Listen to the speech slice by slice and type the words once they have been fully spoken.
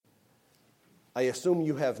I assume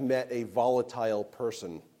you have met a volatile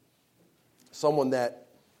person, someone that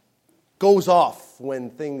goes off when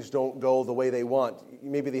things don't go the way they want.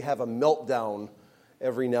 Maybe they have a meltdown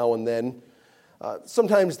every now and then.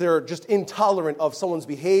 Sometimes they're just intolerant of someone's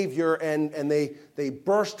behavior and they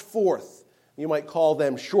burst forth. You might call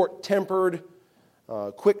them short-tempered,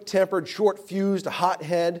 quick-tempered, short-fused, a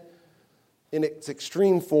hothead in its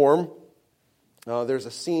extreme form. There's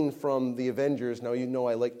a scene from The Avengers. Now, you know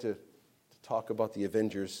I like to talk about The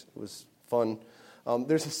Avengers. It was fun.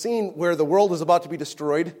 There's a scene where the world is about to be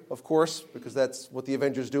destroyed, of course, because that's what the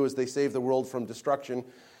Avengers do, is they save the world from destruction.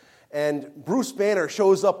 And Bruce Banner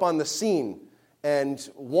shows up on the scene, and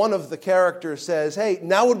one of the characters says, "Hey,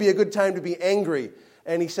 now would be a good time to be angry."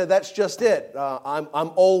 And he said, "That's just it. I'm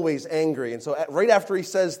always angry." And so right after he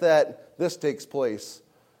says that, this takes place.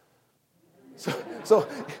 So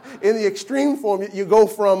in the extreme form, you go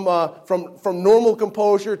from normal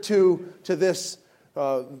composure to this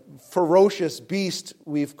ferocious beast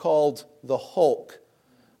we've called the Hulk.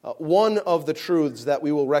 One of the truths that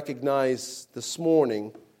we will recognize this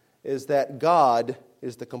morning is that God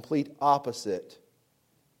is the complete opposite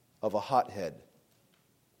of a hothead.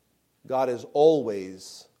 God is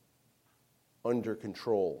always under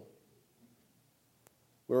control.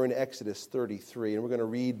 We're in Exodus 33, and we're going to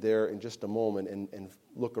read there in just a moment and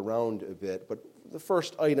look around a bit. But the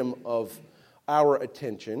first item of our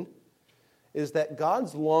attention is that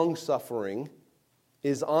God's long-suffering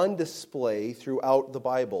is on display throughout the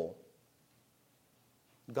Bible.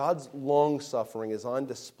 God's long-suffering is on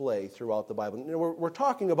display throughout the Bible. You know, we're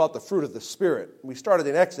talking about the fruit of the Spirit. We started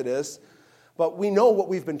in Exodus, but we know what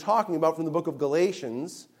we've been talking about from the book of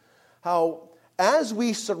Galatians, how as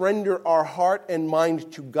we surrender our heart and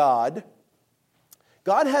mind to God,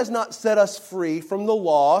 God has not set us free from the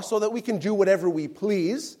law so that we can do whatever we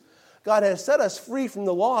please. God has set us free from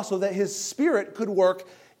the law so that His Spirit could work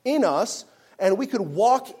in us and we could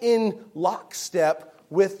walk in lockstep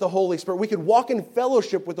with the Holy Spirit. We could walk in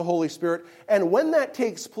fellowship with the Holy Spirit. And when that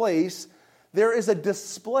takes place, there is a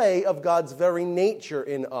display of God's very nature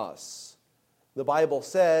in us. The Bible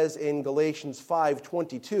says in Galatians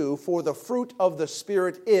 5:22, "For the fruit of the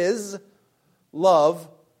Spirit is love,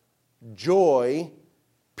 joy,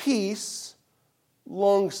 peace,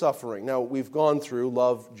 long-suffering." Now, we've gone through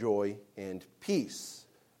love, joy, and peace.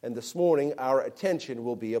 And this morning, our attention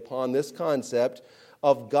will be upon this concept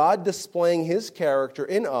of God displaying His character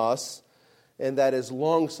in us, and that is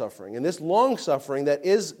long-suffering. And this long-suffering that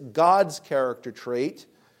is God's character trait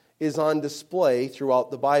is on display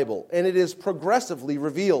throughout the Bible, and it is progressively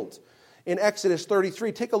revealed. In Exodus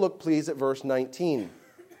 33, take a look, please, at verse 19.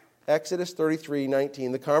 Exodus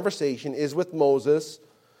 33:19, the conversation is with Moses.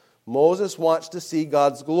 Moses wants to see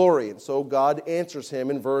God's glory, and so God answers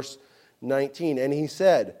him in verse 19. And he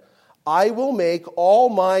said, "I will make all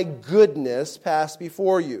my goodness pass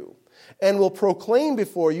before you, and will proclaim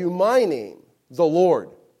before you my name, the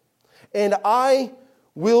Lord. And I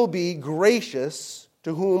will be gracious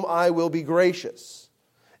to whom I will be gracious,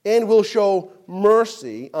 and will show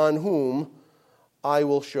mercy on whom I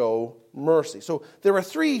will show mercy." So there are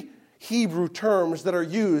three Hebrew terms that are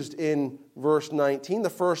used in verse 19. The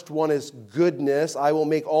first one is goodness. I will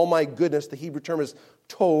make all my goodness. The Hebrew term is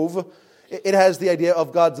tov. It has the idea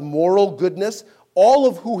of God's moral goodness, all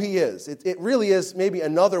of who He is. It really is maybe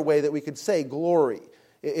another way that we could say glory.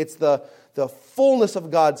 It's the fullness of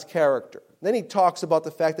God's character. Then he talks about the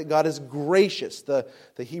fact that God is gracious. The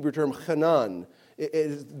Hebrew term chanan. It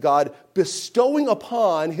is God bestowing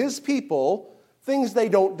upon His people things they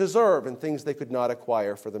don't deserve and things they could not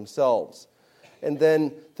acquire for themselves. And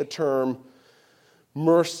then the term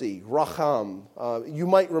mercy, racham. You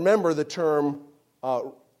might remember the term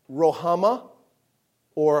rohama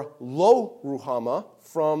or lo ruhama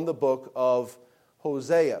from the book of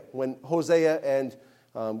Hosea. When Hosea and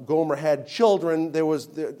Gomer had children, there was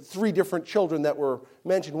three different children that were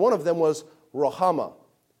mentioned. One of them was Rohama,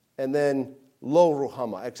 and then Lo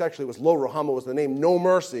Ruhama. Actually, it was Lo Ruhama was the name, no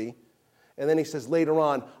mercy. And then he says later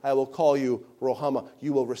on, "I will call you Rohama,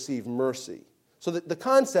 you will receive mercy." So the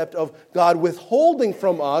concept of God withholding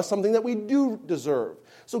from us something that we do deserve.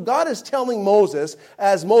 So God is telling Moses,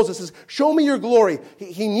 as Moses says, "Show me your glory."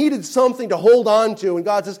 He needed something to hold on to, and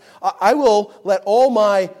God says, "I will let all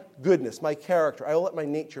my goodness, my character, I will let my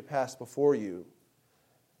nature pass before you."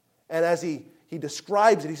 And as he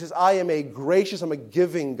describes it, he says, "I am a gracious, I'm a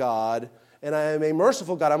giving God, and I am a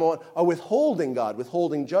merciful God. I'm a withholding God,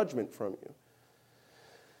 withholding judgment from you."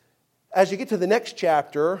 As you get to the next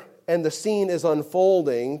chapter, and the scene is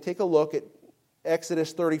unfolding, take a look at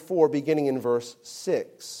Exodus 34, beginning in verse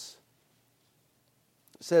 6.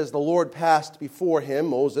 It says, "The Lord passed before him,"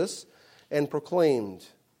 Moses, and proclaimed.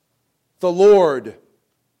 The Lord,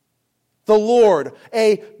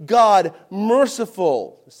 a God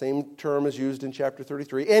merciful. The same term is used in chapter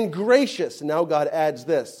 33. And gracious. And now God adds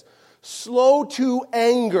this. Slow to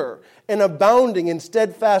anger and abounding in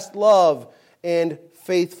steadfast love and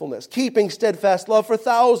faithfulness. Keeping steadfast love for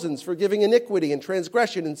thousands, forgiving iniquity and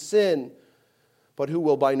transgression and sin. But who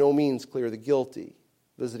will by no means clear the guilty,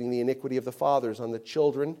 visiting the iniquity of the fathers on the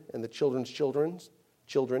children and the children's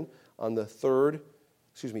children on the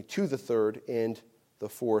to the third and the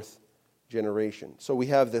fourth generation. So we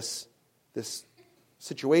have this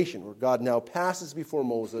situation where God now passes before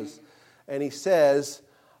Moses and he says,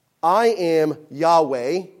 I am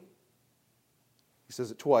Yahweh. He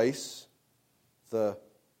says it twice. The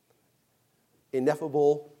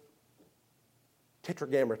ineffable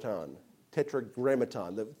tetragrammaton,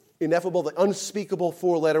 the ineffable, the unspeakable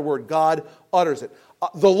four-letter word. God utters it.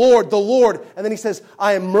 The Lord. And then he says,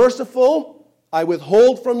 I am merciful. I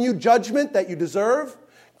withhold from you judgment that you deserve.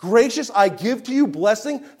 Gracious, I give to you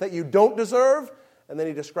blessing that you don't deserve. And then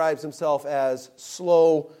he describes himself as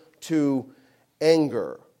slow to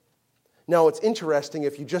anger. Now, it's interesting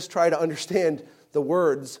if you just try to understand the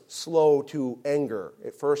words slow to anger.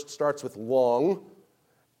 It first starts with long,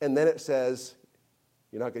 and then it says,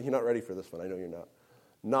 you're not ready for this one, I know you're not.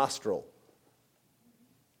 Nostril.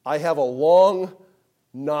 I have a long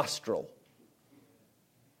nostril.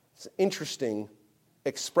 It's an interesting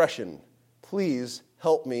expression. Please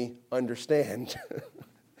help me understand.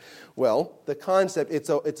 Well, the concept, it's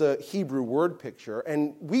a Hebrew word picture,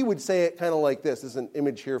 and we would say it kind of like this. There's an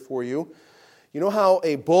image here for you. You know how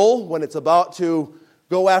a bull, when it's about to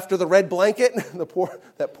go after the red blanket,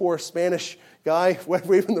 that poor Spanish guy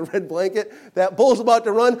waving the red blanket, that bull's about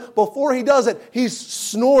to run. Before he does it, he's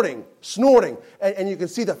snorting, and you can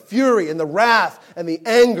see the fury and the wrath and the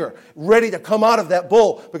anger ready to come out of that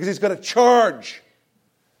bull because he's going to charge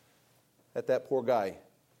at that poor guy.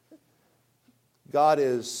 God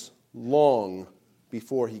is long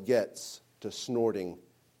before he gets to snorting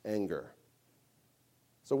anger.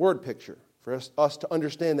 It's a word picture for us to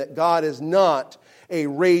understand that God is not a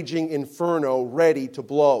raging inferno ready to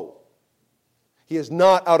blow. He is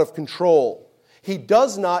not out of control. He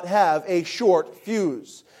does not have a short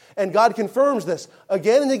fuse. And God confirms this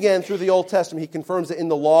again and again through the Old Testament. He confirms it in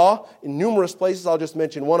the law in numerous places. I'll just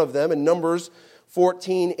mention one of them. In Numbers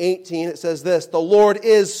 14:18, it says this, the Lord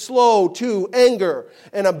is slow to anger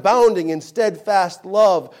and abounding in steadfast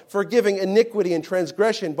love, forgiving iniquity and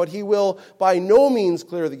transgression, but he will by no means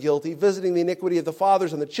clear the guilty, visiting the iniquity of the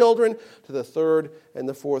fathers and the children to the third and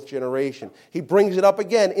the fourth generation. He brings it up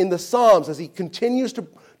again in the Psalms as he continues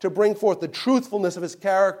to bring forth the truthfulness of his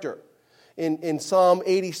character. In Psalm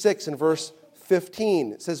 86 and verse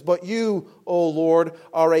 15, it says, but you, O Lord,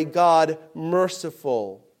 are a God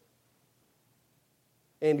merciful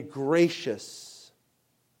and gracious,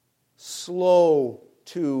 slow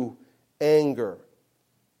to anger,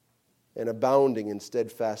 and abounding in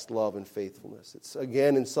steadfast love and faithfulness. It's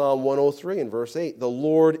again in Psalm 103 and verse 8. The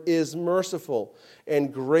Lord is merciful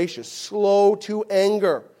and gracious, slow to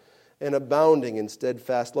anger, and abounding in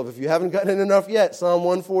steadfast love. If you haven't gotten it enough yet, Psalm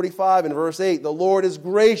 145 and verse 8. The Lord is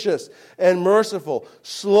gracious and merciful,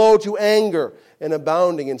 slow to anger, and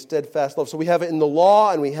abounding in steadfast love. So we have it in the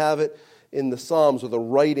law and we have it in the Psalms or the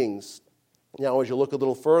writings. Now, as you look a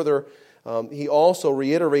little further, he also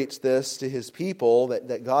reiterates this to his people,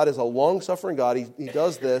 that God is a long-suffering God. He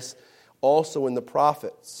does this also in the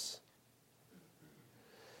prophets.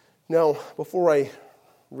 Now, before I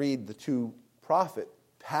read the two prophet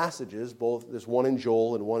passages, there's one in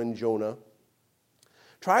Joel and one in Jonah,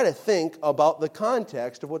 try to think about the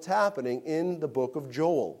context of what's happening in the book of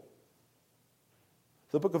Joel.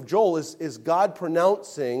 The book of Joel is God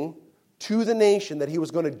pronouncing to the nation that he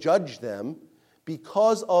was going to judge them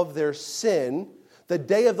because of their sin. The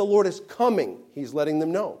day of the Lord is coming, he's letting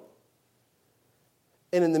them know.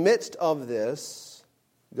 And in the midst of this,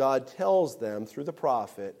 God tells them through the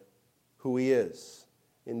prophet who he is.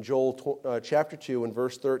 In Joel chapter 2 and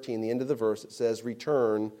verse 13, the end of the verse, it says,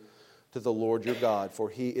 return to the Lord your God,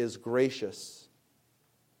 for he is gracious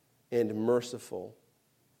and merciful,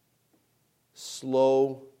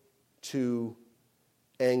 slow to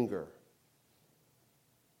anger,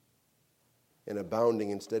 and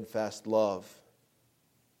abounding in steadfast love,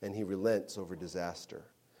 and he relents over disaster.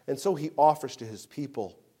 And so he offers to his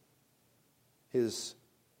people his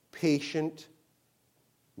patient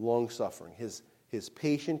long-suffering, his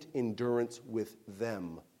patient endurance with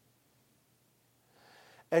them.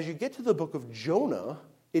 As you get to the book of Jonah,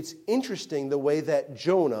 it's interesting the way that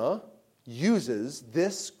Jonah uses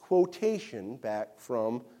this quotation back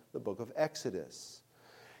from the book of Exodus.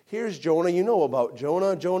 here's Jonah. You know about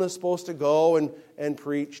Jonah. Jonah's supposed to go and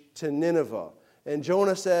preach to Nineveh. And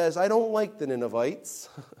Jonah says, I don't like the Ninevites.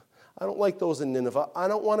 I don't like those in Nineveh. I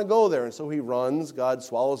don't want to go there. And so he runs. God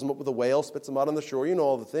swallows him up with a whale, spits him out on the shore. You know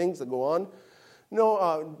all the things that go on.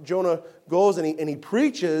 Jonah goes and he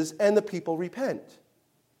preaches, and the people repent.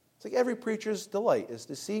 It's like every preacher's delight is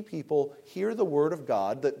to see people hear the word of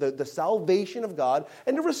God, the salvation of God,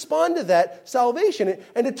 and to respond to that salvation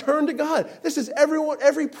and to turn to God. This is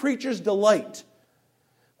every preacher's delight.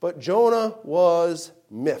 But Jonah was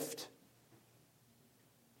miffed.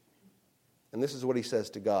 And this is what he says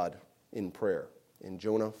to God in prayer in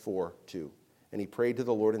Jonah 4:2. And he prayed to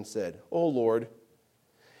the Lord and said, O Lord,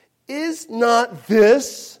 is not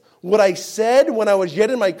this what I said when I was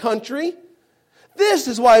yet in my country? This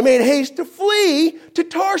is why I made haste to flee to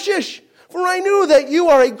Tarshish, for I knew that you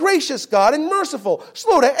are a gracious God and merciful,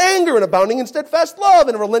 slow to anger and abounding in steadfast love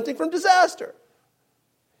and relenting from disaster.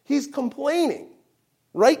 He's complaining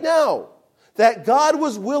right now that God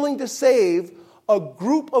was willing to save a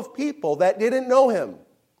group of people that didn't know him.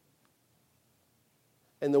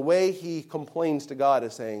 And the way he complains to God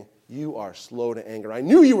is saying, you are slow to anger. I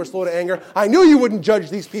knew you were slow to anger. I knew you wouldn't judge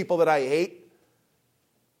these people that I hate.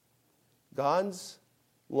 God's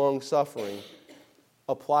long-suffering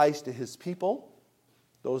applies to his people,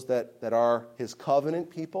 those that are his covenant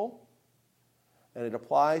people, and it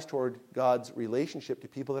applies toward God's relationship to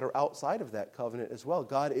people that are outside of that covenant as well.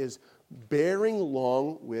 God is bearing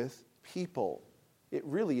along with people. It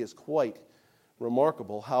really is quite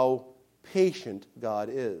remarkable how patient God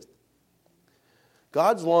is.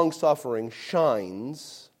 God's long-suffering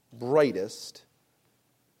shines brightest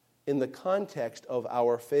in the context of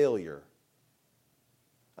our failure.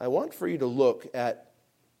 I want for you to look at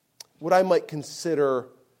what I might consider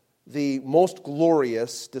the most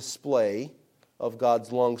glorious display of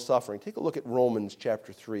God's long-suffering. Take a look at Romans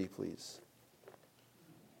chapter 3, please.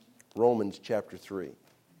 Romans chapter 3.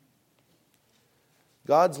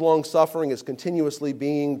 God's long-suffering is continuously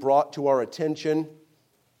being brought to our attention,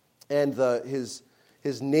 and his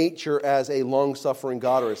nature as a long-suffering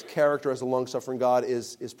God, or his character as a long-suffering God,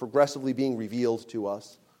 is progressively being revealed to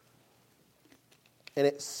us. And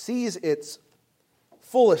it sees its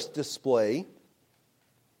fullest display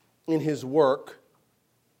in his work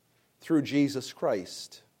through Jesus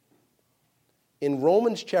Christ. In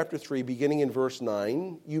Romans chapter 3, beginning in verse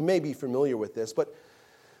 9, you may be familiar with this, but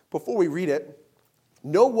before we read it,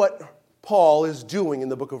 know what Paul is doing in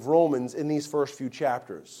the book of Romans in these first few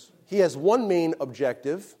chapters. He has one main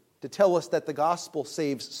objective, to tell us that the gospel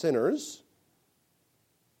saves sinners.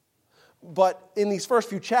 But in these first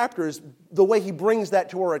few chapters, the way he brings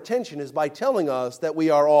that to our attention is by telling us that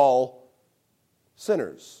we are all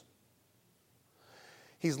sinners.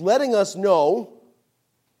 He's letting us know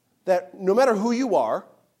that no matter who you are,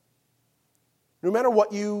 no matter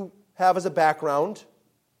what you have as a background,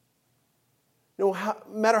 no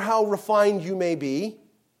matter how refined you may be,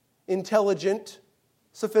 intelligent,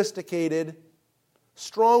 sophisticated,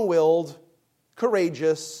 strong-willed,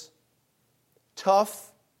 courageous, tough,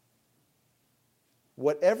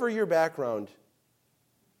 whatever your background,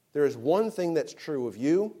 there is one thing that's true of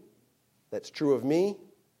you, that's true of me,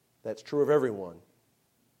 that's true of everyone,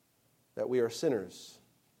 that we are sinners,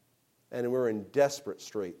 and we're in desperate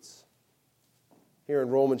straits. Here in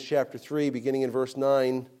Romans chapter 3, beginning in verse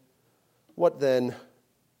 9, what then?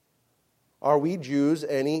 Are we Jews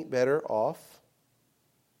any better off?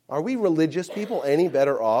 Are we religious people any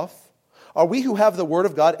better off? Are we who have the word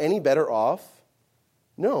of God any better off?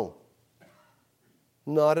 No.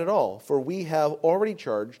 Not at all, for we have already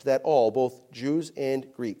charged that all, both Jews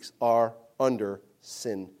and Greeks, are under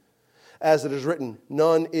sin. As it is written,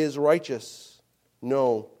 none is righteous.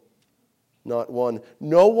 No, not one.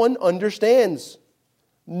 No one understands.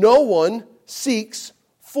 No one seeks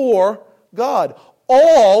for God.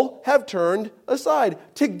 All have turned aside.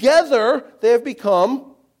 Together they have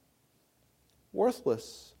become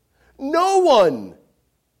worthless. No one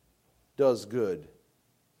does good.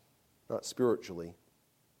 Not spiritually.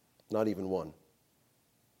 Not even one.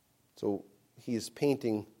 So he is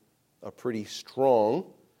painting a pretty strong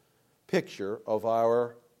picture of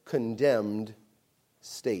our condemned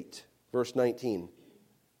state. Verse 19.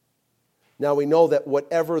 Now we know that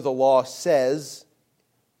whatever the law says,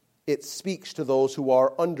 it speaks to those who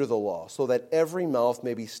are under the law, so that every mouth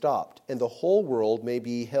may be stopped, and the whole world may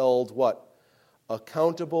be held, what?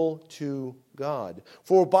 Accountable to God.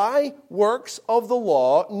 For by works of the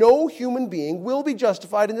law, no human being will be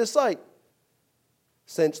justified in his sight,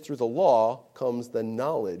 since through the law comes the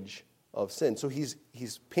knowledge of sin. So he's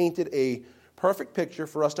painted a perfect picture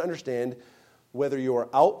for us to understand whether you're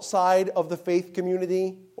outside of the faith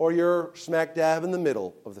community or you're smack dab in the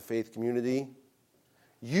middle of the faith community,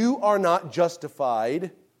 you are not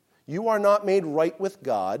justified. You are not made right with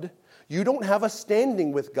God. You don't have a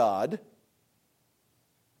standing with God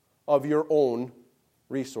of your own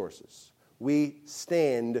resources. We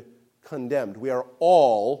stand condemned. We are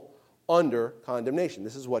all under condemnation.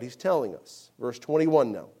 This is what he's telling us. Verse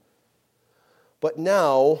 21 now. But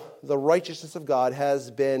now the righteousness of God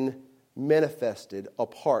has been manifested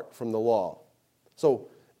apart from the law. So,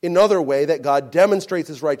 another way that God demonstrates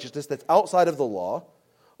his righteousness that's outside of the law,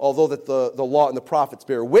 although that the law and the prophets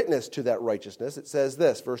bear witness to that righteousness, it says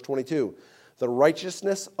this, verse 22, the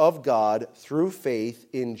righteousness of God through faith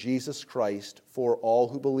in Jesus Christ for all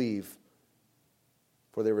who believe.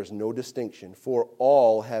 For there is no distinction, for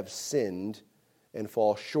all have sinned and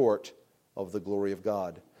fall short of the glory of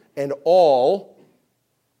God. And all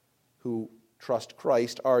who trust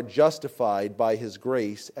Christ are justified by his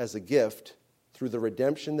grace as a gift through the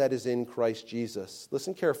redemption that is in Christ Jesus.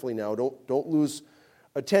 Listen carefully now. Don't lose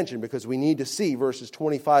attention, because we need to see verses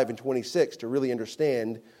 25 and 26 to really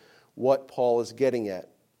understand what Paul is getting at,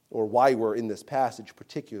 or why we're in this passage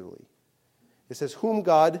particularly. It says, whom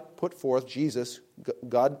God put forth, Jesus,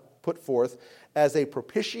 God put forth as a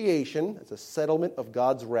propitiation, as a settlement of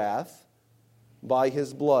God's wrath, by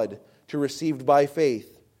his blood, to receive by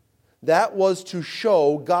faith. That was to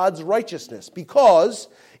show God's righteousness, because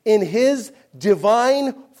in his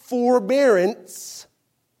divine forbearance,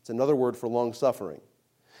 it's another word for long-suffering,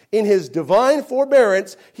 in his divine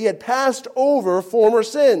forbearance, he had passed over former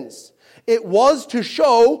sins. It was to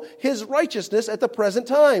show his righteousness at the present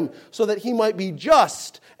time, so that he might be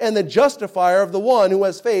just and the justifier of the one who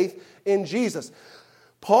has faith in Jesus.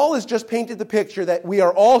 Paul has just painted the picture that we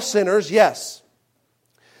are all sinners, yes.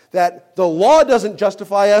 That the law doesn't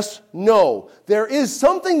justify us, no. There is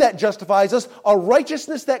something that justifies us, a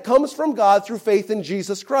righteousness that comes from God through faith in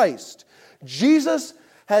Jesus Christ. Jesus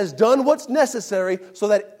has done what's necessary so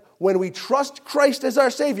that when we trust Christ as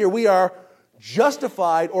our Savior, we are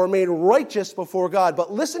justified or made righteous before God.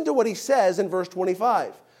 But listen to what he says in verse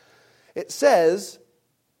 25. It says,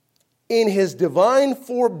 in his divine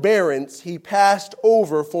forbearance, he passed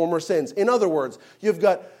over former sins. In other words, you've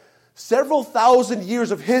got several thousand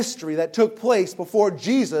years of history that took place before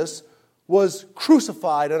Jesus was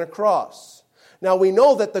crucified on a cross. Now we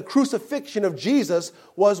know that the crucifixion of Jesus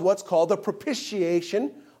was what's called the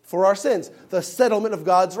propitiation for our sins, the settlement of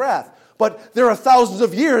God's wrath. But there are thousands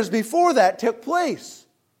of years before that took place.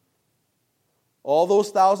 All those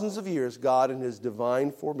thousands of years, God in his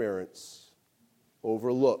divine forbearance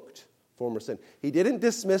overlooked former sin. He didn't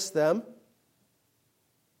dismiss them.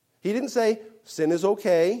 He didn't say, sin is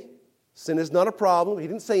okay, sin is not a problem. He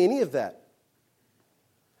didn't say any of that.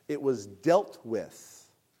 It was dealt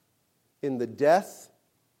with in the death,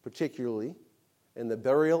 particularly, in the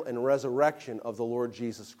burial and resurrection of the Lord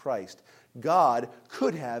Jesus Christ. God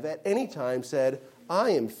could have at any time said, I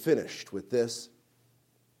am finished with this.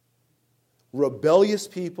 Rebellious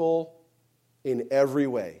people in every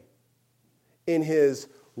way. In his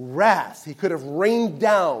wrath, he could have rained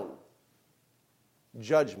down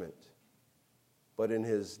judgment. But in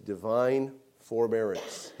his divine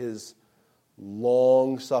forbearance, his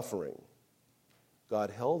long suffering, God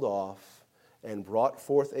held off and brought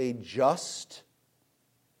forth a just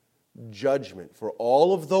judgment for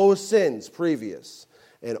all of those sins previous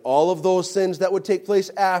and all of those sins that would take place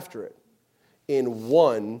after it in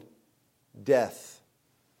one death,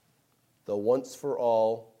 the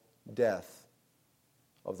once-for-all death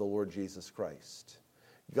of the Lord Jesus Christ.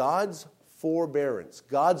 God's forbearance,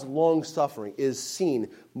 God's long-suffering is seen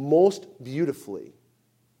most beautifully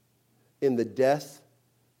in the death,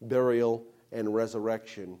 burial, and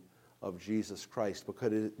resurrection of Jesus Christ,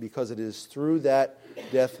 because it is through that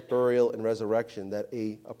death, burial, and resurrection that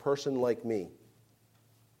a person like me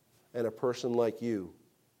and a person like you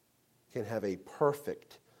can have a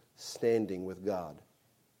perfect standing with God.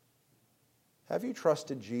 Have you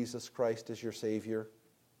trusted Jesus Christ as your Savior?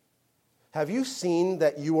 Have you seen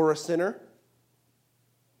that you are a sinner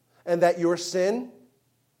and that your sin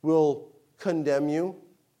will condemn you,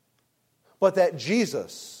 but that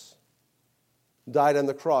Jesus died on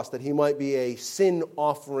the cross, that he might be a sin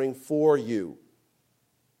offering for you,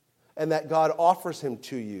 and that God offers him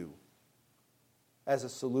to you as a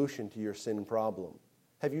solution to your sin problem?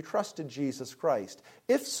 Have you trusted Jesus Christ?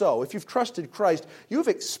 If so, if you've trusted Christ, you've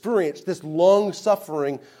experienced this long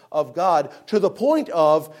suffering of God to the point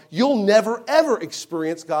of you'll never ever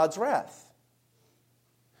experience God's wrath.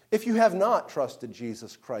 If you have not trusted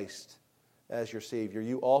Jesus Christ as your Savior,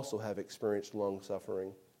 you also have experienced long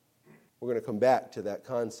suffering. We're going to come back to that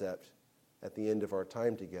concept at the end of our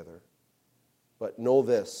time together. But know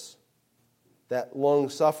this, that long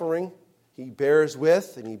suffering, he bears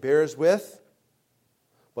with and he bears with,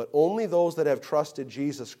 but only those that have trusted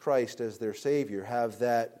Jesus Christ as their Savior have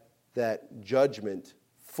that judgment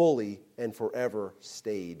fully and forever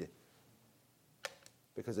stayed,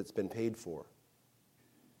 because it's been paid for.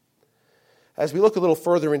 As we look a little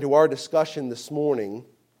further into our discussion this morning,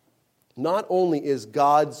 not only is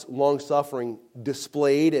God's long-suffering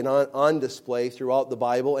displayed and on display throughout the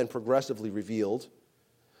Bible and progressively revealed,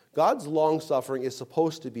 God's long-suffering is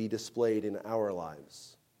supposed to be displayed in our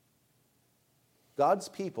lives. God's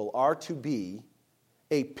people are to be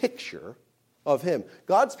a picture of Him.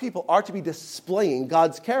 God's people are to be displaying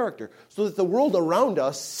God's character so that the world around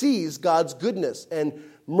us sees God's goodness and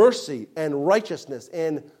mercy and righteousness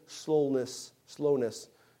and slowness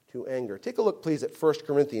to anger. Take a look, please, at 1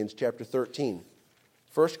 Corinthians chapter 13.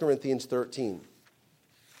 1 Corinthians 13.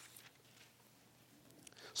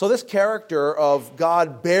 So this character of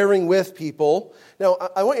God bearing with people. Now,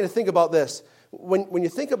 I want you to think about this. When you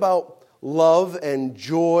think about love and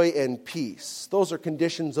joy and peace, those are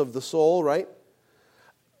conditions of the soul, right?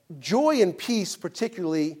 Joy and peace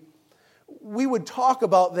particularly, we would talk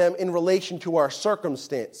about them in relation to our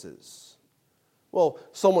circumstances. Well,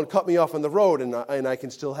 someone cut me off on the road and I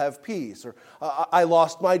can still have peace. Or I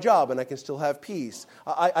lost my job and I can still have peace.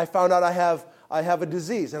 I found out I have a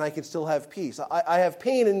disease and I can still have peace. I have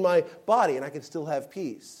pain in my body and I can still have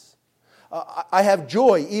peace. I have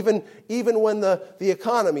joy even when the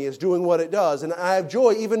economy is doing what it does. And I have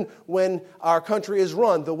joy even when our country is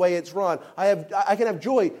run the way it's run. I can have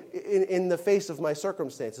joy in the face of my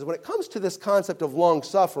circumstances. When it comes to this concept of long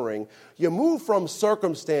suffering, you move from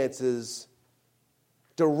circumstances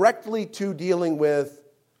directly to dealing with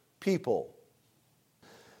people.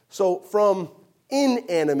 So from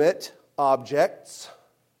inanimate objects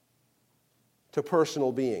to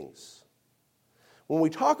personal beings. When we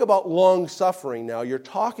talk about long suffering now, you're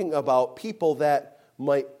talking about people that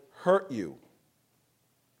might hurt you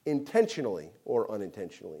intentionally or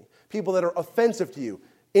unintentionally. People that are offensive to you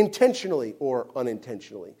intentionally or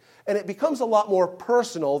unintentionally. And it becomes a lot more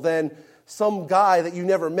personal than some guy that you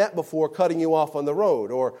never met before cutting you off on the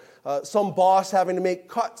road, or some boss having to make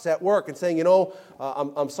cuts at work and saying,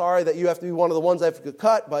 I'm sorry that you have to be one of the ones I have to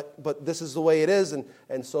cut, but this is the way it is,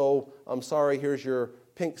 and so I'm sorry, here's your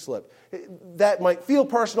pink slip. That might feel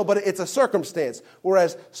personal, but it's a circumstance.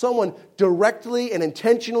 Whereas someone directly and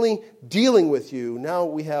intentionally dealing with you, now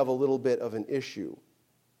we have a little bit of an issue.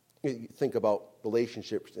 You think about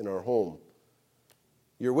relationships in our home.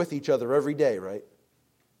 You're with each other every day, right?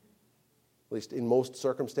 At least in most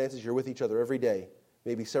circumstances, you're with each other every day,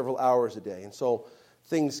 maybe several hours a day. And so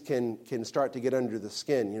things can start to get under the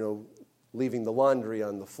skin, leaving the laundry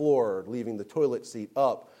on the floor, leaving the toilet seat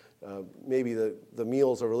up. Maybe the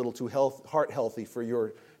meals are a little too heart healthy for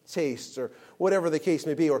your tastes, or whatever the case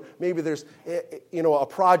may be. Or maybe there's a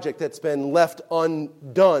project that's been left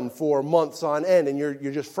undone for months on end, and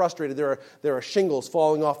you're just frustrated. There are shingles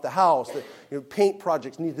falling off the house. Paint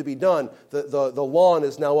projects need to be done. The lawn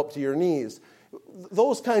is now up to your knees.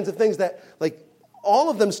 Those kinds of things that,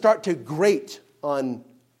 all of them start to grate on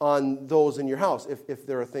those in your house if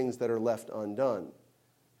there are things that are left undone.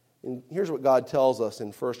 And here's what God tells us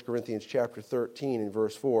in 1 Corinthians chapter 13 and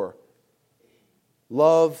verse 4.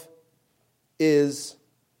 Love is,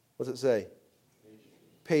 what does it say?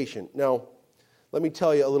 Patient. Now, let me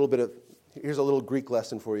tell you here's a little Greek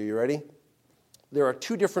lesson for you. You ready? There are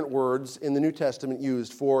two different words in the New Testament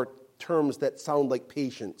used for terms that sound like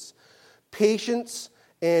patience. Patience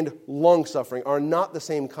and long-suffering are not the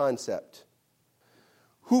same concept.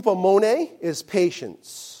 Hupomone is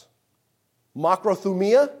patience.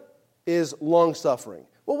 Makrothumia is long-suffering.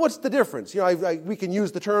 Well, what's the difference? We can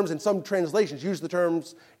use the terms, and some translations use the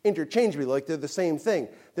terms interchangeably, like they're the same thing.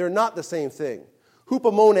 They're not the same thing.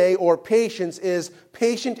 Hupomone, or patience, is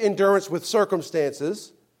patient endurance with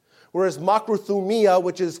circumstances, whereas makrothumia,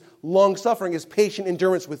 which is long-suffering, is patient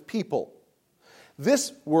endurance with people.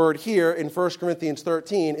 This word here in 1 Corinthians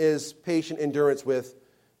 13 is patient endurance with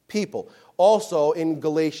people. Also in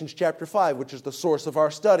Galatians chapter 5, which is the source of our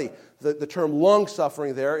study, the term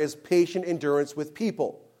long-suffering there is patient endurance with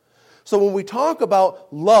people. So when we talk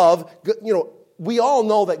about love, we all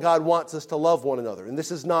know that God wants us to love one another. And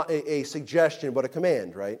this is not a suggestion, but a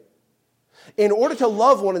command, right? In order to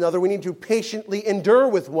love one another, we need to patiently endure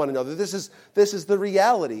with one another. This is the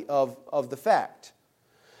reality of the fact.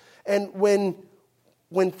 And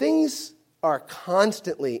when things are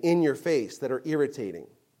constantly in your face that are irritating,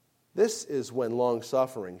 this is when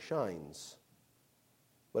long-suffering shines.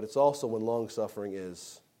 But it's also when long-suffering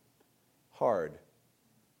is hard.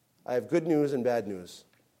 I have good news and bad news.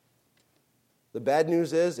 The bad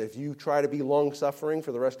news is, if you try to be long-suffering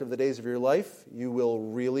for the rest of the days of your life, you will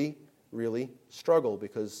really, really struggle,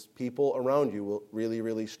 because people around you will really,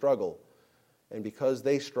 really struggle. And because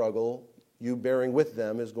they struggle, you bearing with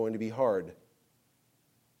them is going to be hard.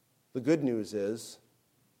 The good news is,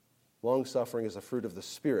 long-suffering is a fruit of the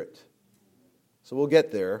Spirit. So we'll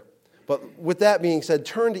get there. But with that being said,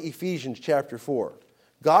 turn to Ephesians chapter 4.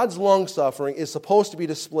 God's long-suffering is supposed to be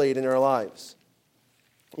displayed in our lives.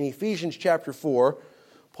 In Ephesians chapter 4,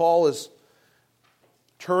 Paul is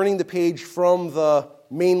turning the page from the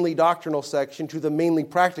mainly doctrinal section to the mainly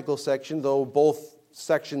practical section, though both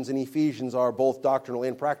sections in Ephesians are both doctrinal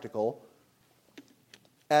and practical.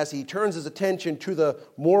 As he turns his attention to the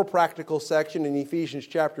more practical section in Ephesians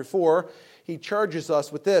chapter 4, he charges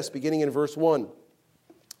us with this, beginning in verse 1.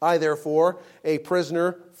 I, therefore, a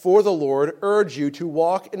prisoner for the Lord, urge you to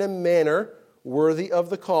walk in a manner worthy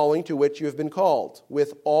of the calling to which you have been called,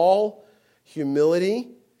 with all humility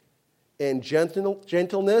and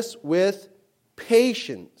gentleness, with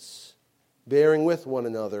patience, bearing with one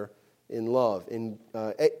another in love,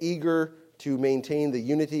 eager to maintain the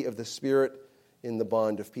unity of the Spirit in the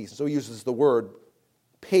bond of peace. So he uses the word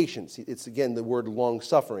patience. It's again the word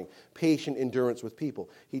long-suffering, patient endurance with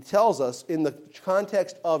people. He tells us in the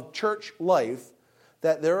context of church life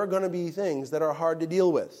that there are going to be things that are hard to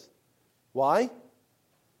deal with. Why?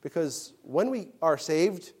 Because when we are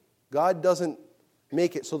saved, God doesn't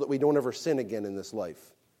make it so that we don't ever sin again in this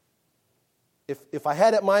life. If I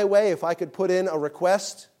had it my way, if I could put in a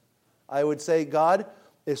request, I would say, God,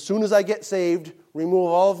 as soon as I get saved, remove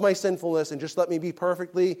all of my sinfulness and just let me be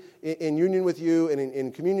perfectly in union with you and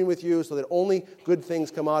in communion with you, so that only good things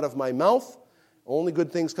come out of my mouth, only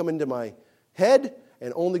good things come into my head,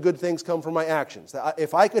 and only good things come from my actions.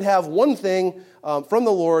 If I could have one thing from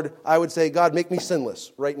the Lord, I would say, God, make me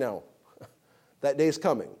sinless right now. That day's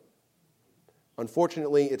coming.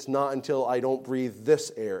 Unfortunately, it's not until I don't breathe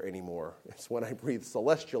this air anymore. It's when I breathe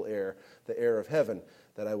celestial air, the air of heaven,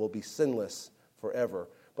 that I will be sinless forever.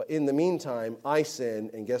 But in the meantime, I sin,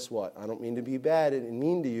 and guess what? I don't mean to be bad and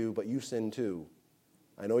mean to you, but you sin too.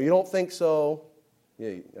 I know you don't think so.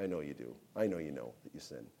 Yeah, I know you do. I know you know that you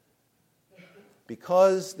sin.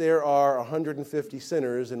 Because there are 150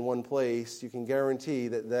 sinners in one place, you can guarantee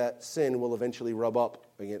that that sin will eventually rub up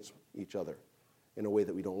against each other in a way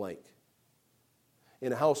that we don't like.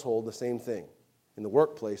 In a household, the same thing. In the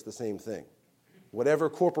workplace, the same thing. Whatever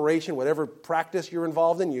corporation, whatever practice you're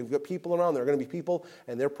involved in, you've got people around. There are going to be people,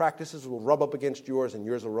 and their practices will rub up against yours, and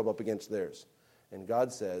yours will rub up against theirs. And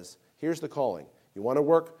God says, here's the calling. You want to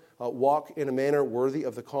walk in a manner worthy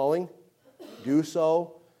of the calling? Do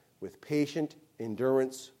so with patient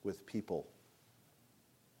endurance with people.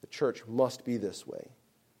 The church must be this way.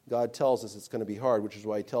 God tells us it's going to be hard, which is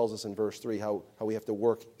why he tells us in verse 3 how we have to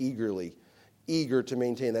work eagerly, eager to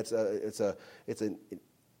maintain. It's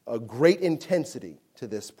a great intensity to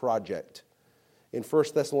this project. In 1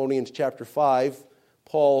 Thessalonians chapter 5,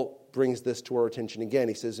 Paul brings this to our attention again.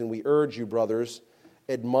 He says, and we urge you, brothers,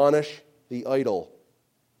 admonish the idle.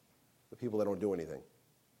 The people that don't do anything.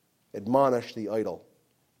 Admonish the idle.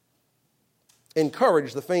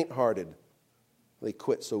 Encourage the faint-hearted. They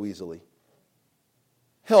quit so easily.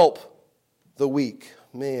 Help the weak.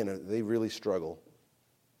 Man, they really struggle.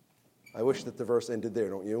 I wish that the verse ended there,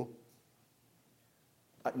 don't you?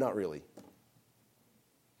 Not really.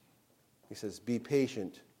 He says, be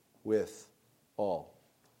patient with all.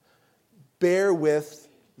 Bear with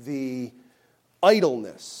the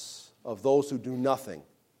idleness of those who do nothing.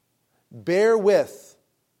 Bear with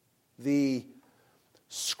the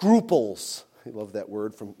scruples, I love that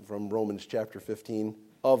word from Romans chapter 15,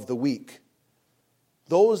 of the weak.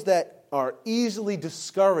 Those that are easily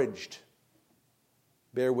discouraged,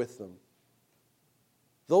 bear with them.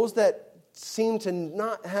 Those that seem to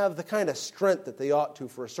not have the kind of strength that they ought to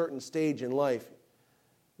for a certain stage in life,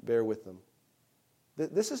 bear with them.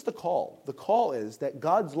 This is the call. The call is that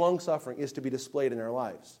God's long-suffering is to be displayed in our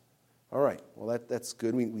lives. All right, well, that's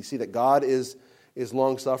good. We see that God is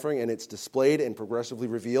long-suffering, and it's displayed and progressively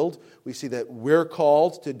revealed. We see that we're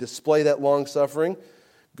called to display that long-suffering.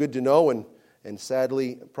 Good to know, and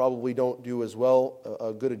sadly probably don't do as well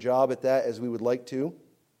a good a job at that as we would like to.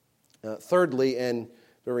 Thirdly, and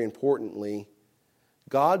very importantly,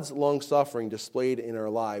 God's long-suffering displayed in our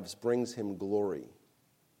lives brings him glory.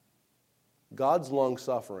 God's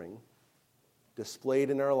long-suffering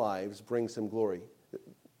displayed in our lives brings him glory.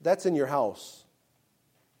 That's in your house.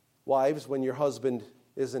 Wives, when your husband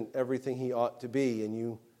isn't everything he ought to be, and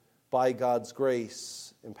you, by God's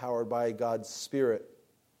grace, empowered by God's Spirit,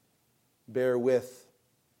 bear with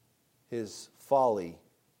his folly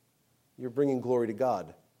you're bringing glory to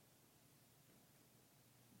God.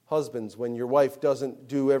 Husbands, when your wife doesn't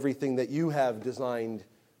do everything that you have designed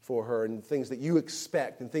for her and things that you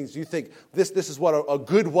expect and things you think, this is what a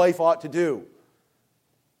good wife ought to do.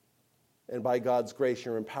 And by God's grace,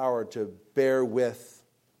 you're empowered to bear with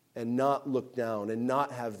and not look down and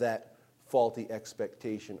not have that faulty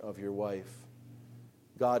expectation of your wife.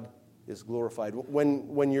 God is glorified.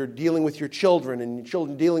 When you're dealing with your children and your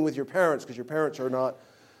children dealing with your parents, because your parents are not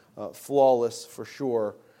flawless for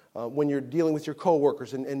sure. When you're dealing with your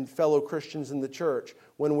coworkers and fellow Christians in the church,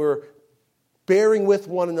 when we're bearing with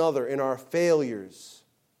one another in our failures,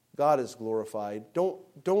 God is glorified.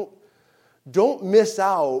 Don't miss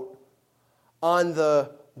out on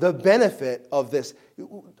the benefit of this.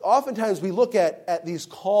 Oftentimes we look at these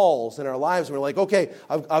calls in our lives and we're like, okay,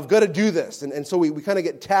 I've got to do this. And so we kind of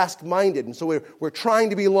get task-minded. And so we're trying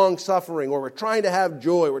to be long-suffering, or we're trying to have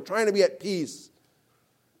joy, we're trying to be at peace.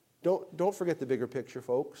 Don't forget the bigger picture,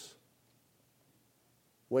 folks.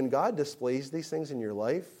 When God displays these things in your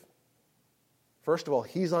life, first of all,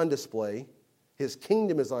 He's on display, His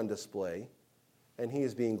kingdom is on display, and He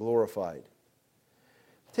is being glorified.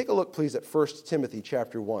 Take a look, please, at 1 Timothy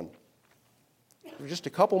chapter 1. Just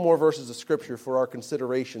a couple more verses of Scripture for our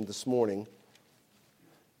consideration this morning.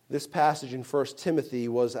 This passage in 1 Timothy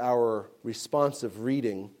was our responsive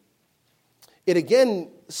reading. It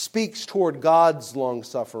again speaks toward God's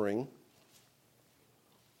long-suffering,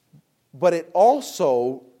 but it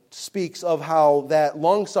also speaks of how that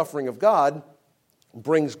long-suffering of God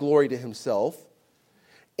brings glory to Himself,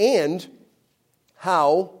 and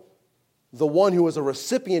how the one who is a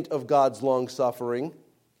recipient of God's long-suffering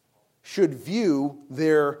should view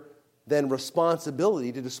their then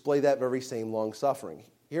responsibility to display that very same long-suffering.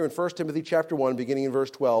 Here in 1 Timothy chapter 1, beginning in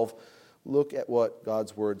verse 12, look at what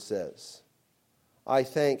God's Word says. I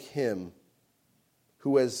thank Him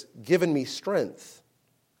who has given me strength,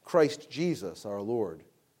 Christ Jesus our Lord,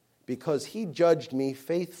 because He judged me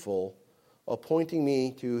faithful, appointing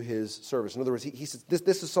me to His service. In other words, he says,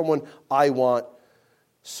 this is someone I want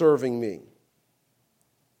serving me.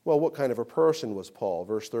 Well, what kind of a person was Paul?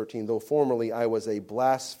 Verse 13, though formerly I was a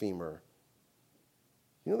blasphemer.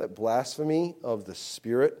 You know that blasphemy of the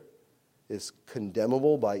Spirit is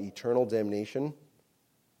condemnable by eternal damnation?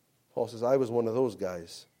 Paul says, I was one of those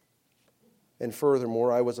guys. And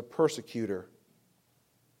furthermore, I was a persecutor.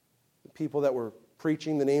 The people that were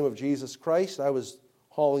preaching the name of Jesus Christ, I was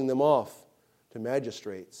hauling them off to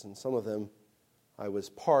magistrates, and some of them I was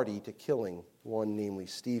party to killing, one namely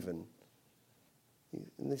Stephen.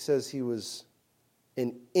 And he says he was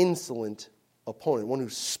an insolent opponent, one who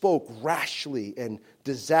spoke rashly and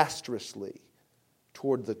disastrously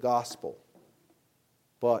toward the gospel.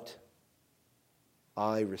 But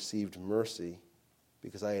I received mercy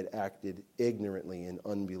because I had acted ignorantly in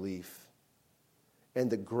unbelief. And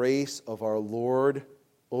the grace of our Lord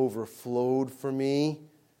overflowed for me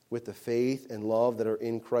with the faith and love that are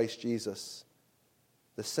in Christ Jesus.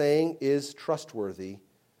 The saying is trustworthy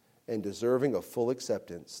and deserving of full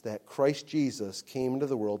acceptance, that Christ Jesus came into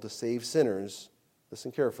the world to save sinners,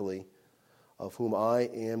 listen carefully, of whom I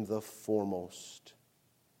am the foremost.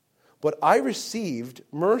 But I received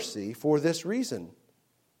mercy for this reason,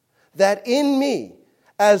 that in me,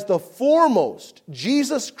 as the foremost,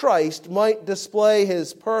 Jesus Christ might display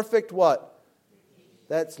His perfect what?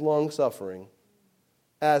 That's long-suffering,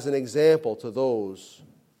 as an example to those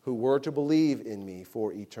who were to believe in me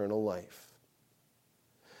for eternal life.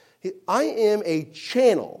 I am a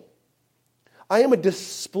channel, I am a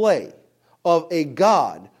display of a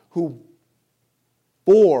God who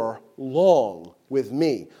bore long with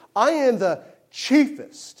me. I am the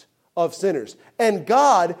chiefest of sinners, and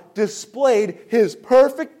God displayed His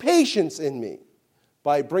perfect patience in me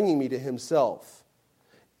by bringing me to Himself.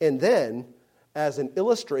 And then, as an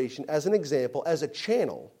illustration, as an example, as a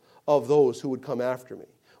channel of those who would come after me.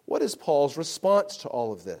 What is Paul's response to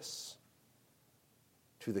all of this?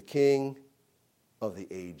 To the King of the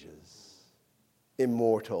ages,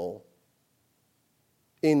 immortal,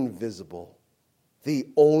 invisible, the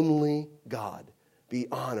only God, be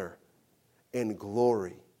honor and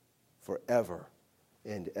glory forever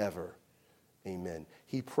and ever. Amen.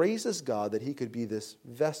 He praises God that he could be this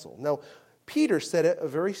vessel. Now, Peter said it a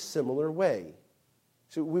very similar way.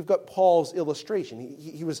 So we've got Paul's illustration.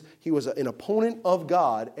 He was an opponent of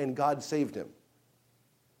God, and God saved him.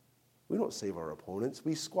 We don't save our opponents.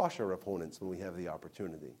 We squash our opponents when we have the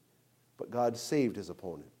opportunity. But God saved his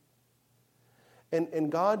opponent.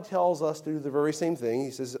 And God tells us to do the very same thing.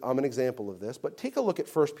 He says, I'm an example of this. But take a look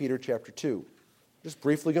at 1 Peter chapter 2. Just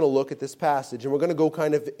briefly going to look at this passage, and we're going to go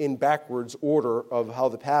kind of in backwards order of how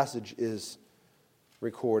the passage is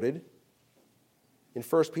recorded. In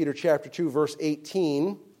 1 Peter chapter 2, verse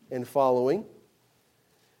 18 and following,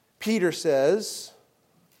 Peter says,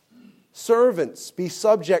 "Servants, be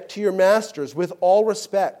subject to your masters with all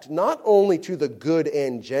respect, not only to the good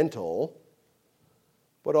and gentle,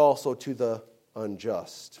 but also to the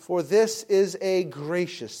unjust. For this is a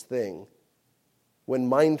gracious thing. When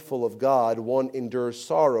mindful of God, one endures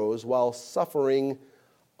sorrows while suffering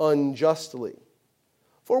unjustly.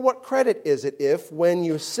 For what credit is it if, when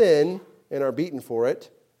you sin and are beaten for it,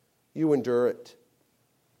 you endure it?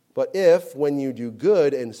 But if, when you do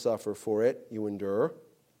good and suffer for it, you endure,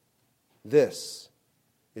 this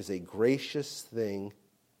is a gracious thing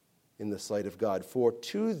in the sight of God. For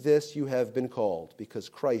to this you have been called, because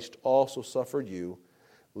Christ also suffered you,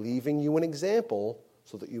 leaving you an example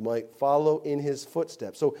so that you might follow in his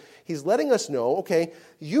footsteps." So he's letting us know, okay,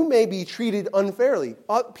 you may be treated unfairly.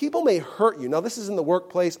 People may hurt you. Now, this is in the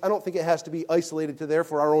workplace. I don't think it has to be isolated to there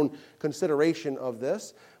for our own consideration of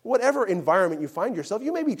this. Whatever environment you find yourself,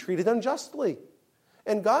 you may be treated unjustly.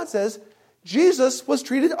 And God says, Jesus was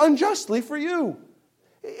treated unjustly for you.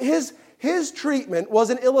 His treatment was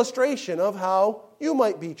an illustration of how you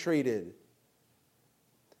might be treated.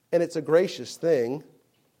 And it's a gracious thing.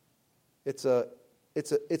 It's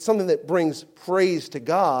something that brings praise to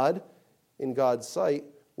God in God's sight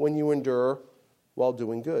when you endure while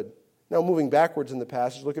doing good. Now, moving backwards in the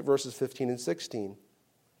passage, look at verses 15 and 16.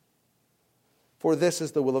 "For this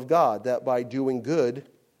is the will of God, that by doing good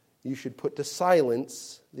you should put to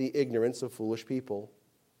silence the ignorance of foolish people.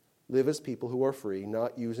 Live as people who are free,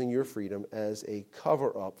 not using your freedom as a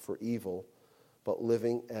cover-up for evil, but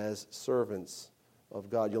living as servants of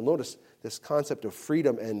God." You'll notice this concept of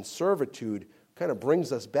freedom and servitude kind of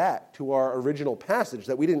brings us back to our original passage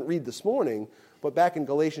that we didn't read this morning, but back in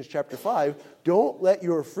Galatians chapter 5, don't let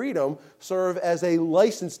your freedom serve as a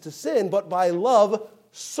license to sin, but by love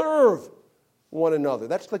serve one another.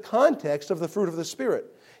 That's the context of the fruit of the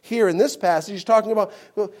Spirit. Here in this passage, he's talking about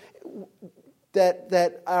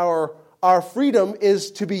that our freedom is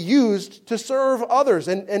to be used to serve others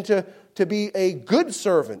and to be a good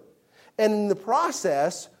servant. And in the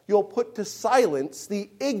process, you'll put to silence the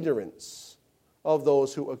ignorance of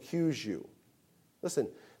those who accuse you. Listen,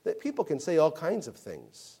 that people can say all kinds of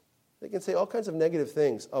things. They can say all kinds of negative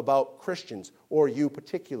things about Christians, or you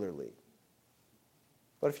particularly.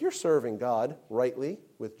 But if you're serving God rightly,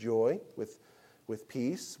 with joy, with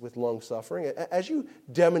peace, with long-suffering, as you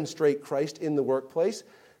demonstrate Christ in the workplace,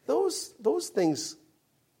 those things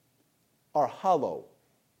are hollow.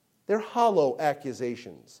 They're hollow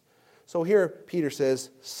accusations. So here Peter says,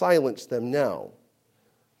 silence them now.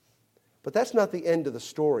 But that's not the end of the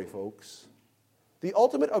story, folks. The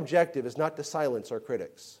ultimate objective is not to silence our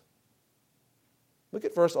critics. Look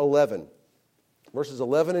at verse 11, verses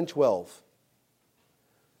 11 and 12.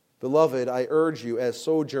 "Beloved, I urge you as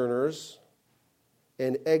sojourners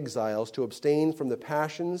and exiles to abstain from the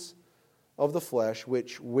passions of the flesh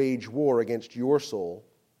which wage war against your soul.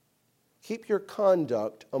 Keep your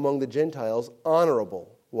conduct among the Gentiles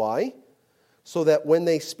honorable." Why? "So that when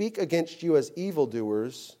they speak against you as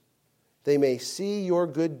evildoers, they may see your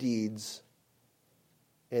good deeds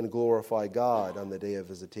and glorify God on the day of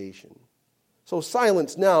visitation." So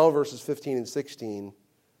silence now, verses 15 and 16,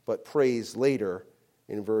 but praise later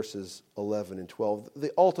in verses 11 and 12.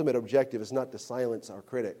 The ultimate objective is not to silence our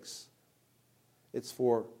critics. It's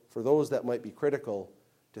for those that might be critical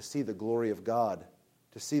to see the glory of God,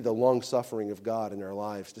 to see the long-suffering of God in our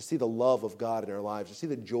lives, to see the love of God in our lives, to see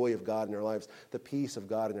the joy of God in our lives, the peace of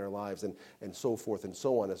God in our lives, and so forth and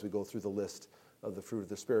so on as we go through the list of the fruit of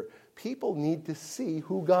the Spirit. People need to see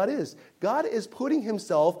who God is. God is putting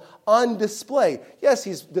himself on display. Yes,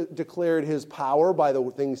 he's declared his power by the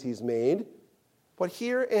things he's made, but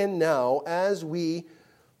here and now, as we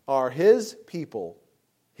are his people,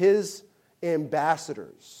 his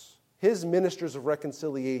ambassadors, his ministers of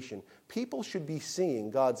reconciliation, people should be seeing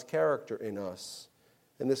God's character in us.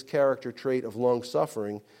 And this character trait of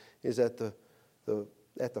long-suffering is at the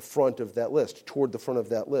front of that list, toward the front of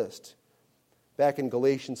that list. Back in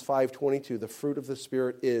Galatians 5:22, the fruit of the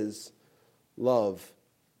Spirit is love,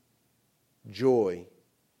 joy,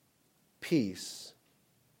 peace,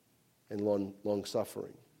 and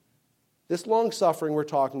long-suffering. This long-suffering we're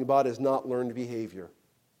talking about is not learned behavior.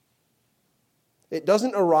 It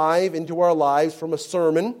doesn't arrive into our lives from a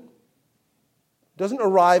sermon. It doesn't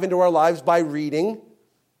arrive into our lives by reading.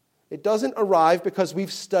 It doesn't arrive because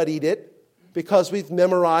we've studied it, because we've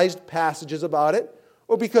memorized passages about it,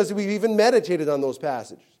 or because we've even meditated on those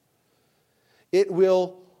passages. It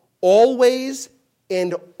will always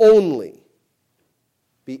and only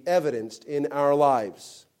be evidenced in our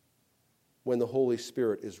lives when the Holy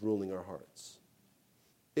Spirit is ruling our hearts.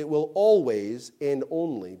 it will always and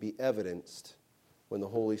only be evidenced when the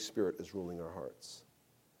Holy Spirit is ruling our hearts.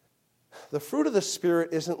 The fruit of the Spirit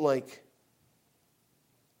isn't like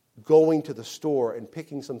going to the store and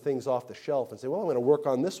picking some things off the shelf and say, well, I'm going to work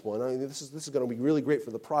on this one. This is going to be really great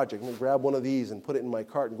for the project. I'm going to grab one of these and put it in my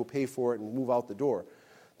cart and go pay for it and move out the door.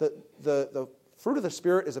 The fruit of the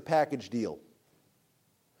Spirit is a package deal.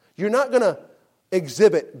 You're not going to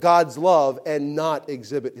exhibit God's love and not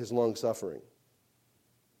exhibit His long-suffering.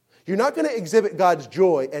 You're not going to exhibit God's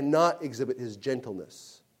joy and not exhibit His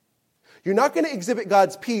gentleness. You're not going to exhibit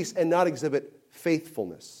God's peace and not exhibit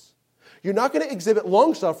faithfulness. You're not going to exhibit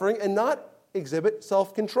long-suffering and not exhibit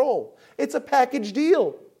self-control. It's a package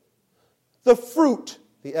deal. The fruit,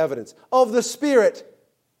 the evidence of the Spirit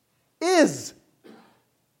is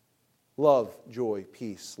love, joy,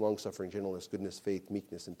 peace, long-suffering, gentleness, goodness, faith,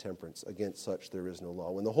 meekness, and temperance. Against such there is no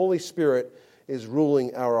law. When the Holy Spirit is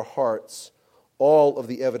ruling our hearts, all of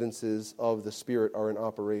the evidences of the Spirit are in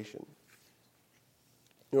operation.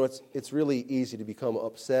 You know, it's really easy to become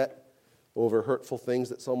upset over hurtful things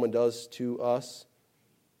that someone does to us.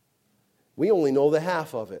 We only know the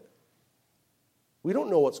half of it. We don't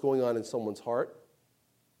know what's going on in someone's heart.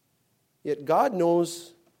 Yet God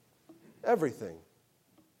knows everything.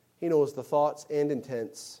 He knows the thoughts and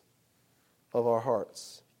intents of our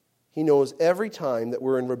hearts. He knows every time that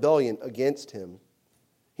we're in rebellion against Him.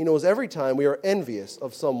 He knows every time we are envious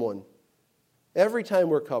of someone. Every time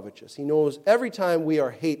we're covetous. He knows every time we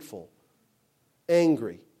are hateful,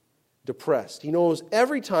 angry, depressed. He knows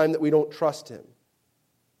every time that we don't trust Him.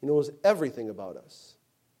 He knows everything about us.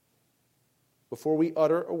 Before we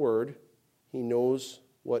utter a word, He knows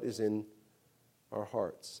what is in our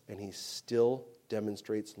hearts. And He still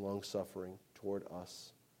demonstrates long-suffering toward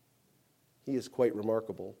us. He is quite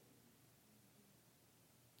remarkable.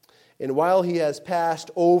 And while He has passed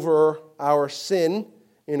over our sin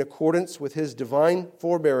in accordance with His divine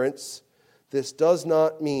forbearance, this does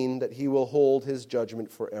not mean that He will hold His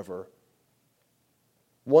judgment forever.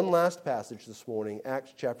 One last passage this morning,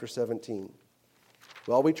 Acts chapter 17.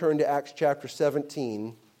 While we turn to Acts chapter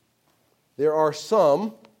 17, there are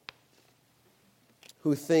some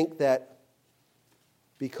who think that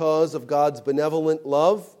because of God's benevolent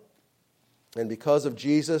love and because of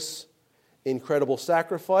Jesus' incredible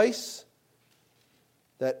sacrifice,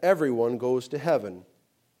 that everyone goes to heaven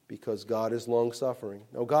because God is long-suffering.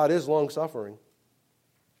 No, God is long-suffering.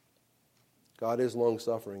 God is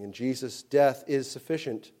long-suffering, and Jesus' death is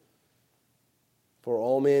sufficient for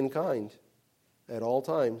all mankind at all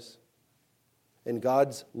times. And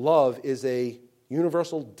God's love is a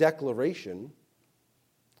universal declaration.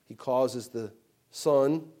 He causes the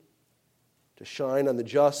sun to shine on the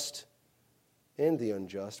just and the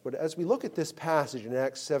unjust. But as we look at this passage in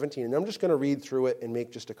Acts 17, and I'm just going to read through it and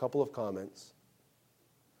make just a couple of comments.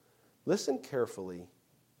 Listen carefully.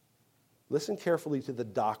 Listen carefully to the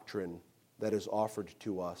doctrine that is offered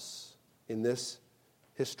to us in this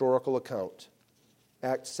historical account.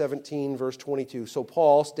 Acts 17, verse 22. So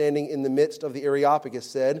Paul, standing in the midst of the Areopagus,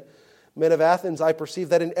 said, Men of Athens, I perceive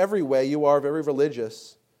that in every way you are very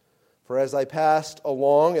religious. For as I passed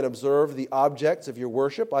along and observed the objects of your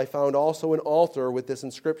worship, I found also an altar with this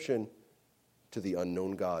inscription, To the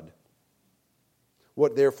unknown God.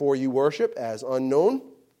 What therefore you worship as unknown,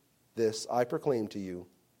 this I proclaim to you.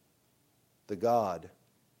 The God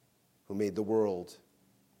who made the world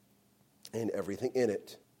and everything in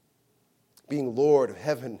it, being Lord of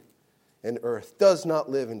heaven and earth, does not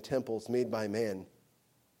live in temples made by man,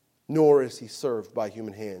 nor is He served by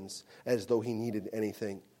human hands as though He needed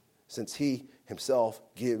anything, since He Himself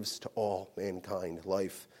gives to all mankind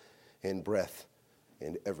life and breath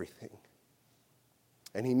and everything.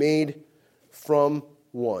 And He made from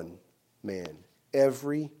one man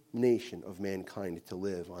every nation of mankind to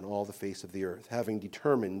live on all the face of the earth, having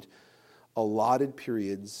determined allotted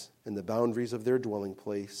periods and the boundaries of their dwelling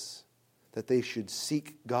place, that they should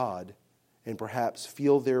seek God and perhaps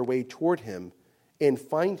feel their way toward Him and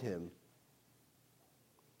find Him.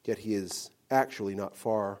 Yet He is actually not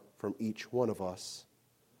far from each one of us.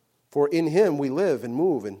 For in Him we live and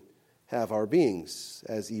move and have our beings,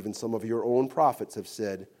 as even some of your own prophets have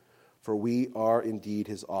said, for we are indeed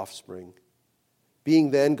His offspring.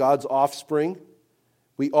 Being then God's offspring,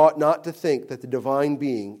 we ought not to think that the divine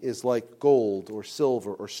being is like gold or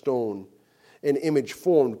silver or stone, an image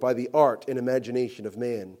formed by the art and imagination of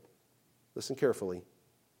man. Listen carefully.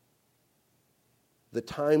 The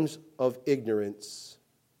times of ignorance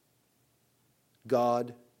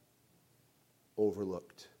God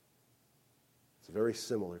overlooked. It's a very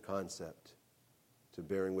similar concept to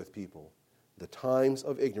bearing with people. The times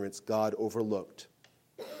of ignorance God overlooked.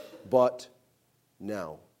 But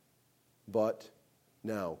now, but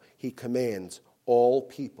now. He commands all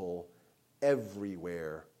people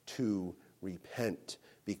everywhere to repent,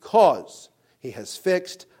 because he has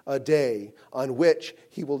fixed a day on which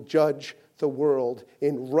he will judge the world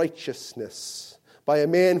in righteousness by a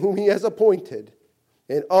man whom he has appointed.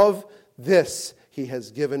 And of this he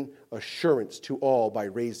has given assurance to all by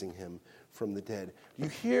raising him from the dead. You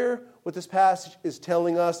hear what this passage is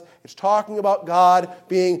telling us? It's talking about God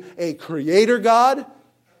being a creator God,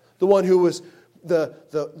 the one who was the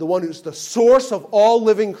one who's the source of all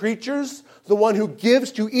living creatures, the one who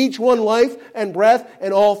gives to each one life and breath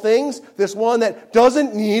and all things, this one that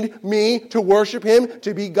doesn't need me to worship him,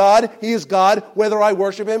 to be God. He is God whether I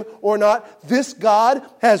worship him or not. This God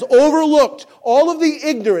has overlooked all of the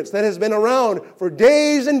ignorance that has been around for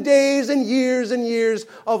days and days and years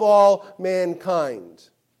of all mankind.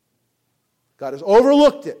 God has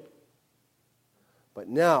overlooked it. But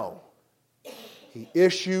now, he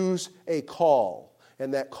issues a call,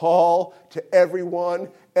 and that call to everyone,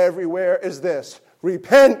 everywhere is this: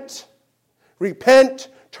 repent, repent,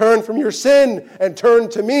 turn from your sin and turn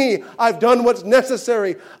to me. I've done what's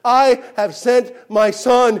necessary. I have sent my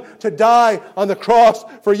Son to die on the cross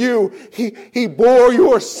for you. He bore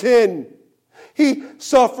your sin. He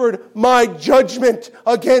suffered my judgment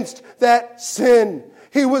against that sin.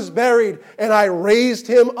 He was buried, and I raised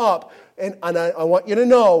him up. And I want you to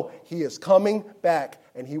know, he is coming back,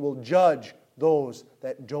 and he will judge those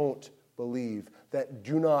that don't believe, that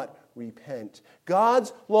do not repent.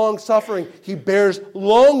 God's long-suffering, he bears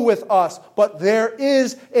long with us, but there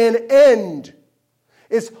is an end.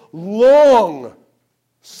 It's long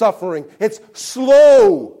suffering. It's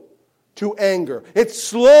slow to anger. It's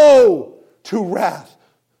slow to wrath.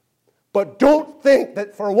 But don't think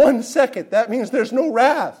that for 1 second that means there's no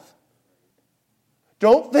wrath.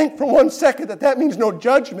 Don't think for 1 second that that means no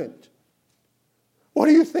judgment. What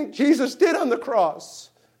do you think Jesus did on the cross?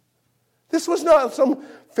 This was not some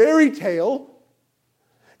fairy tale.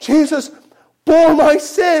 Jesus bore my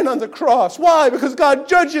sin on the cross. Why? Because God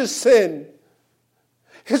judges sin.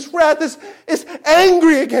 His wrath is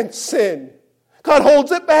angry against sin. God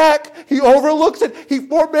holds it back. He overlooks it. He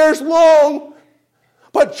forbears long.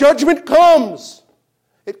 But judgment comes.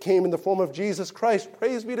 It came in the form of Jesus Christ.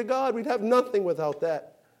 Praise be to God. We'd have nothing without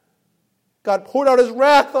that. God poured out his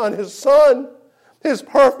wrath on his Son, his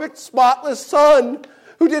perfect, spotless Son,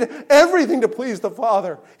 who did everything to please the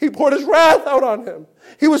Father. He poured his wrath out on him.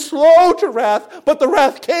 He was slow to wrath, but the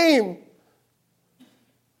wrath came.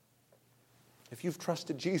 If you've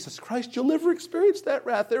trusted Jesus Christ, you'll never experience that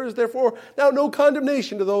wrath. There is therefore now no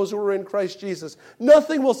condemnation to those who are in Christ Jesus.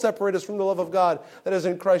 Nothing will separate us from the love of God that is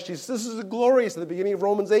in Christ Jesus. This is glorious at the beginning of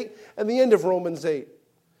Romans 8 and the end of Romans 8.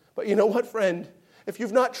 But you know what, friend? If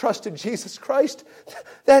you've not trusted Jesus Christ,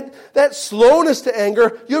 that slowness to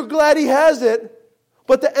anger, you're glad he has it,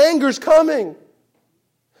 but the anger's coming.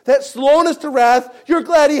 That slowness to wrath, you're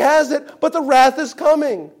glad he has it, but the wrath is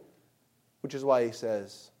coming. Which is why he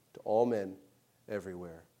says to all men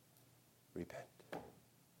everywhere, repent.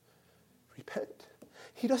 Repent.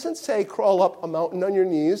 He doesn't say crawl up a mountain on your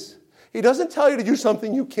knees. He doesn't tell you to do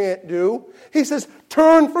something you can't do. He says,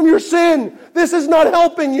 turn from your sin. This is not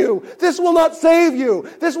helping you. This will not save you.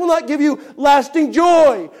 This will not give you lasting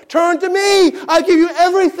joy. Turn to me. I'll give you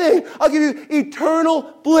everything. I'll give you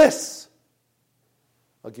eternal bliss.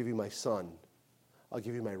 I'll give you my Son. I'll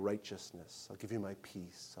give you my righteousness. I'll give you my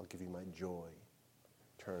peace. I'll give you my joy.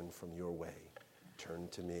 Turn from your way. Turn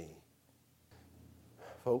to me.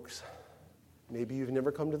 Folks, maybe you've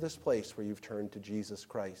never come to this place where you've turned to Jesus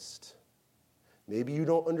Christ. Maybe you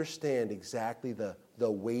don't understand exactly the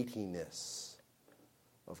weightiness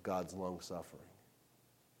of God's long-suffering.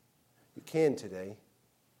 You can today.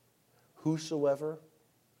 Whosoever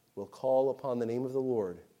will call upon the name of the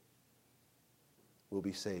Lord will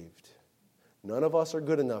be saved. None of us are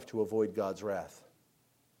good enough to avoid God's wrath.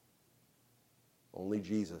 Only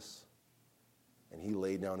Jesus. And he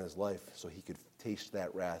laid down his life so he could taste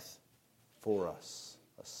that wrath for us.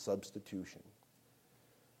 A substitution.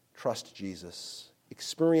 Trust Jesus.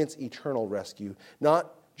 Experience eternal rescue.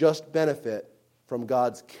 Not just benefit from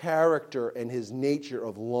God's character and his nature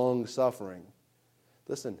of long suffering.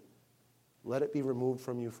 Listen, let it be removed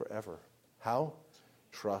from you forever. How?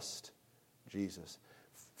 Trust Jesus.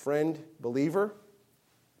 Friend, believer,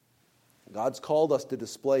 God's called us to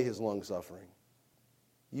display his long suffering.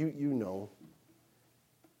 You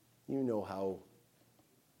know how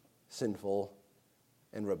sinful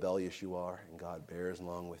and rebellious you are, and God bears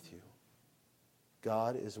along with you.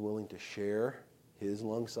 God is willing to share his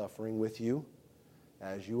long suffering with you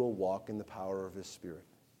as you will walk in the power of his Spirit.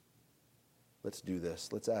 Let's do this.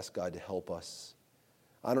 Let's ask God to help us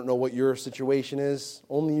I don't know what your situation is.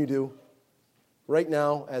 Only you do. Right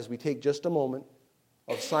now, as we take just a moment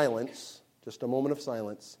of silence,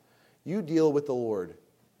 you deal with the Lord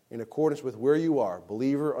in accordance with where you are,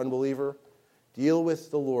 believer, unbeliever. Deal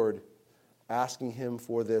with the Lord, asking Him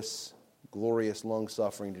for this glorious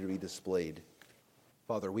long-suffering to be displayed.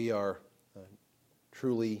 Father, we are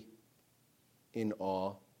truly in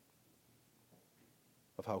awe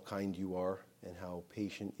of how kind you are and how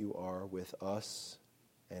patient you are with us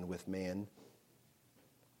and with man.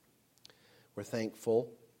 We're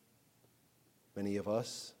thankful, many of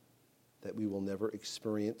us, that we will never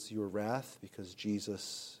experience your wrath because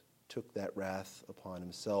Jesus took that wrath upon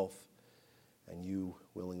himself and you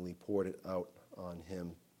willingly poured it out on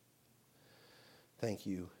him. Thank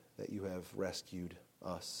you that you have rescued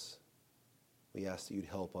us. We ask that you'd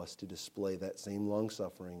help us to display that same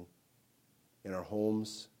long-suffering in our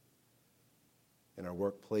homes, in our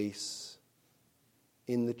workplace,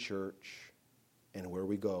 in the church, and where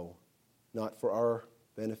we go. Not for our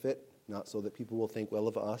benefit, not so that people will think well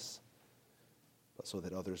of us, but so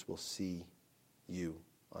that others will see you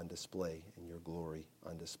on display and your glory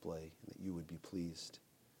on display, and that you would be pleased.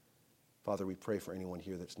 Father, we pray for anyone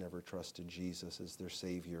here that's never trusted Jesus as their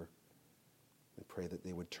Savior. We pray that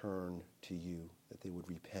they would turn to you, that they would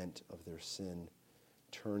repent of their sin,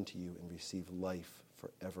 turn to you and receive life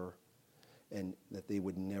forever, and that they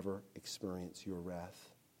would never experience your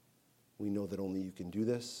wrath. We know that only you can do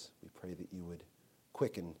this. We pray that you would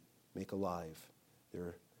quicken, make alive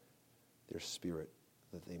their spirit,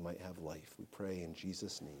 that they might have life. We pray in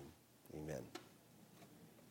Jesus' name. Amen.